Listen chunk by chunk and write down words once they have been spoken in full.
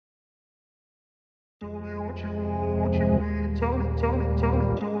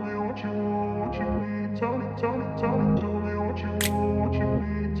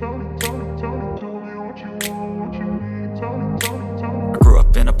grew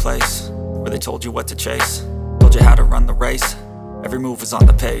up in a place where they told you what to chase, told you how to run the race. Every move was on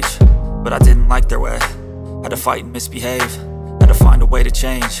the page, but I didn't like their way. Had to fight and misbehave, had to find a way to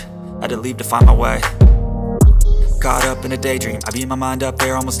change, had to leave to find my way. Caught up in a daydream, I beat my mind up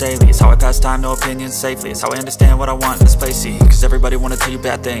there almost daily. It's how I pass time, no opinions safely. It's how I understand what I want in this place, see. Cause everybody wanna tell you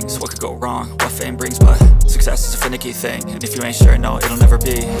bad things, what could go wrong, what fame brings. But success is a finicky thing, and if you ain't sure, no, it'll never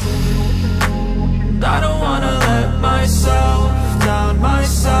be. I don't wanna let myself down,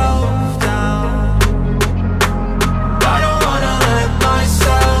 myself down. I don't wanna let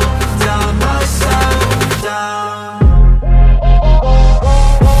myself down, myself down.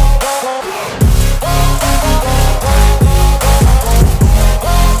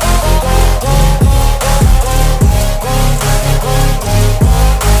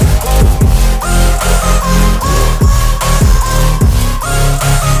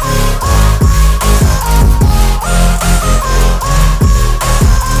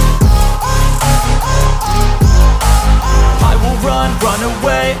 Run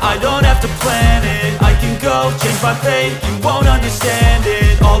away, I don't have to plan it. I can go, change my fate, you won't understand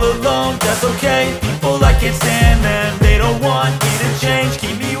it. All alone, that's okay, people I can't stand them. They don't want me to change,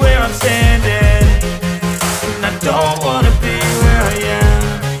 keep me where I'm standing. And I don't wanna be where I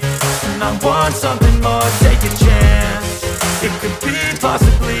am, and I want something more, take a chance. It could be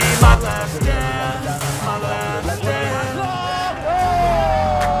possibly my last dance, my last dance.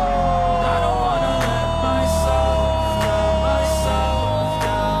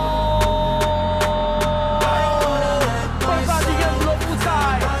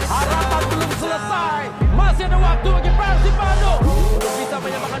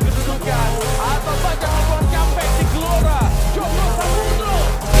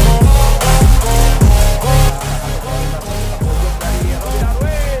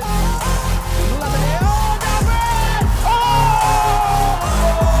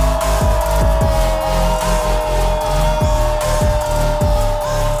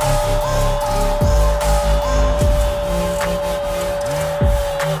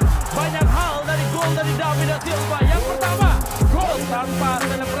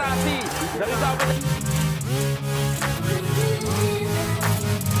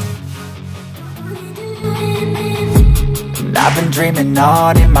 I've been dreaming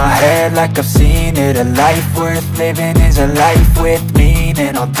on in my head like I've seen it. A life worth living is a life with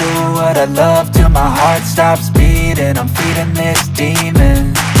meaning. I'll do what I love till my heart stops beating. I'm feeding this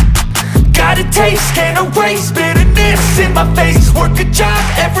demon. Got a taste, can't erase bitterness in my face. Work a job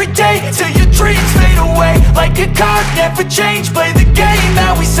every day till your dreams fade away. Like a card, never change, play the game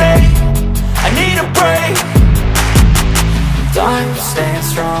that we say. I need a break. I'm staying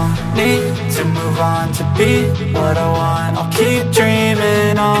strong, need to move on to be what I want. I'll keep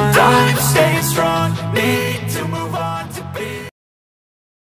dreaming on. I'm staying